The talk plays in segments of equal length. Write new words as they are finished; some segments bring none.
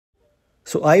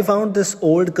So I found this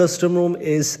old custom ROM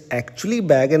is actually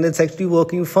back and it's actually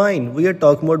working fine. We are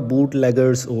talking about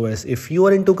Bootleggers OS. If you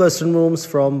are into custom ROMs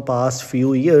from past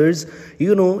few years,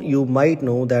 you might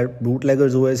know that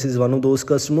Bootleggers OS is one of those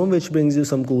custom ROM which brings you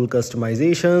some cool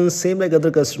customizations, same like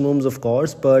other custom ROMs of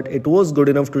course, but it was good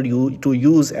enough to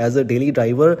use as a daily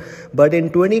driver. But in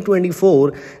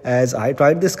 2024, as I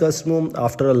tried this custom ROM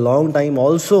after a long time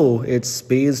also, it's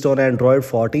based on Android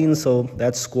 14, so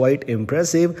that's quite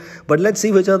impressive. But let's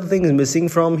see which are the things missing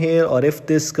from here, or if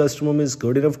this custom ROM is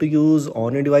good enough to use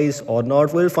on a device or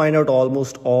not. We'll find out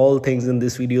almost all things in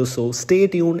this video, so stay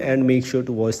tuned and make sure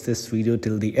to watch this video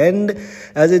till the end.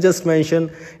 As I just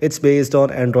mentioned, it's based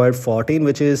on Android 14,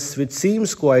 which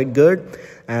seems quite good,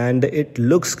 and it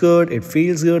looks good, it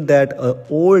feels good. That an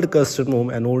old custom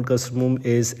ROM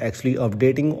is actually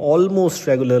updating almost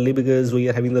regularly because we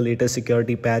are having the latest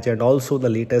security patch and also the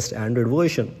latest Android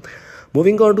version.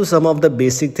 Moving on to some of the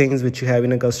basic things which you have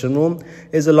in a custom ROM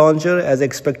is a launcher, as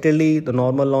expectedly the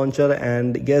normal launcher,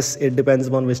 and yes, it depends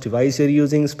on which device you're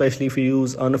using. Especially if you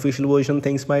use unofficial version,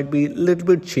 things might be a little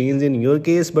bit changed in your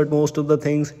case, but most of the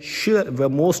things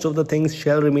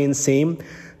shall remain same.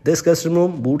 This custom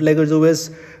ROM, Bootleggers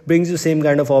OS, brings you same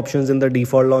kind of options in the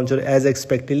default launcher as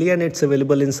expectedly, and it's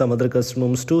available in some other custom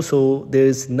ROMs too, so there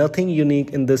is nothing unique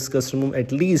in this custom ROM,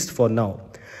 at least for now.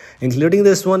 Including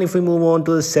this one, if we move on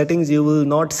to the settings, you will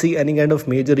not see any kind of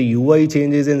major UI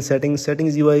changes in settings.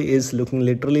 Settings UI is looking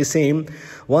literally same.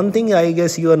 One thing I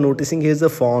guess you are noticing here is the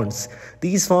fonts.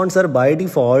 These fonts are by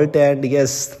default, and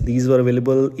yes, these were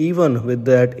available even with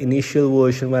that initial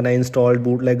version when I installed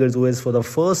Bootleggers OS for the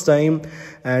first time.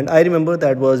 And I remember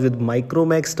that was with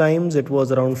Micromax times. It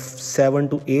was around 7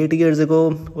 to 8 years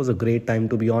ago. It was a great time,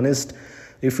 to be honest.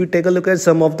 If you take a look at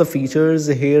some of the features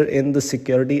here in the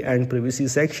security and privacy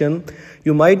section,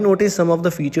 you might notice some of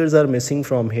the features are missing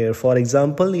from here. For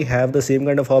example, you have the same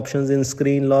kind of options in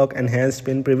screen lock, enhanced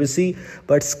pin privacy,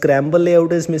 but scramble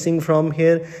layout is missing from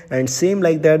here, and same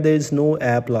like that there is no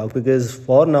app lock, because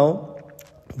for now,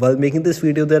 while making this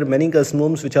video, there are many custom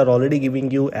ROMs which are already giving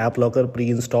you app locker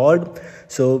pre-installed.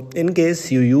 So in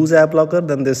case you use app locker,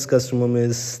 then this custom ROM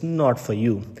is not for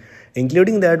you.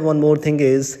 Including that, one more thing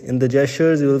is in the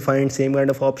gestures you will find same kind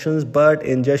of options, but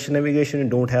in gesture navigation you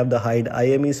don't have the hide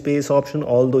IME space option.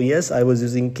 Although yes, I was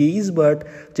using keys, but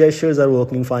gestures are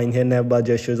working fine here. Navbar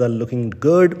gestures are looking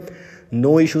good.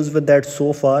 No issues with that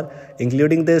so far.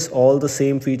 Including this, all the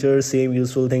same features, same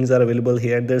useful things are available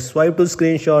here. The swipe to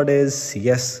screenshot is,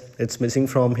 yes, it's missing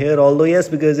from here. Although yes,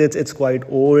 because it's quite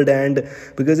old and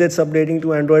because it's updating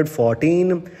to Android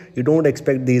 14, you don't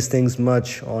expect these things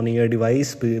much on your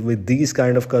device with these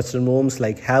kind of custom ROMs.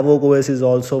 Like Havoc OS is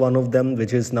also one of them,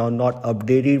 which is now not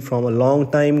updated from a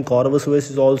long time. Corvus OS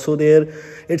is also there.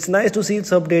 It's nice to see it's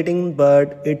updating,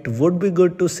 but it would be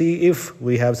good to see if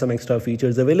we have some extra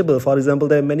features available. For example,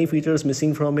 there are many features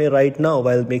missing from here right now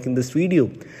while making this video.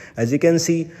 As you can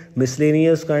see,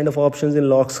 miscellaneous kind of options in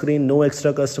lock screen, no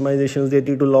extra customizations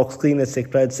related to lock screen,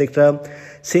 etc, etc.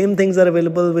 Same things are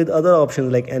available with other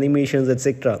options like animations,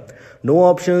 etc. No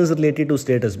options related to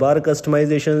status bar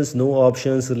customizations, no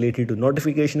options related to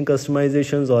notification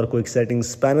customizations or quick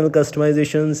settings panel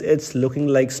customizations. It's looking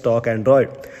like stock Android.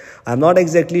 I'm not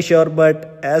exactly sure,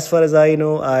 but as far as I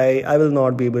know, I will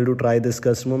not be able to try this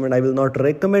custom ROM, and I will not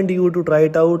recommend you to try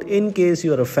it out. In case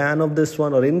you are a fan of this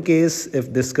one, or in case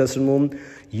if this custom ROM,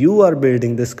 you are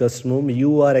building this custom ROM,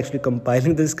 you are actually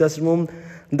compiling this custom ROM,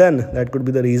 then that could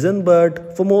be the reason.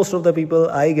 But for most of the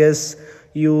people, I guess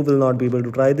you will not be able to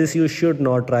try this. You should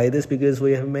not try this because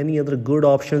we have many other good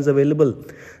options available.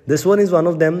 This one is one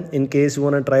of them. In case you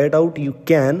want to try it out, you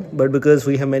can, but because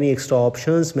we have many extra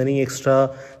options, many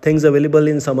extra things available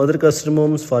in some other custom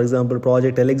ROMs, for example,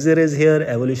 Project Elixir is here,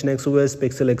 Evolution X OS,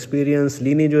 Pixel Experience,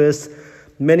 Lineage OS,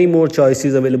 many more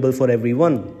choices available for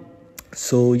everyone.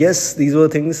 So yes, these were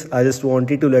things I just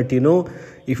wanted to let you know.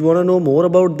 If you want to know more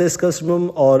about this custom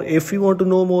ROM, or if you want to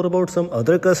know more about some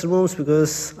other custom ROMs,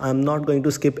 because I'm not going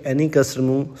to skip any custom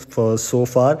ROM for so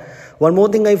far. One more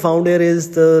thing I found here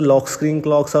is the lock screen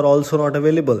clocks are also not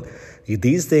available.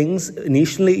 These things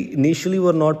initially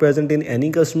were not present in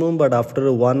any custom ROM, but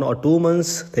after 1 or 2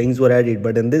 months things were added.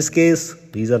 But in this case,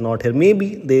 these are not here.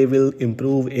 Maybe they will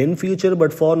improve in future,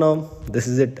 but for now this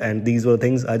is it, and these were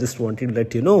things I just wanted to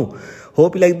let you know.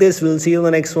 Hope you like this. We'll see you in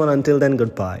the next one. Until then,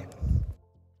 goodbye.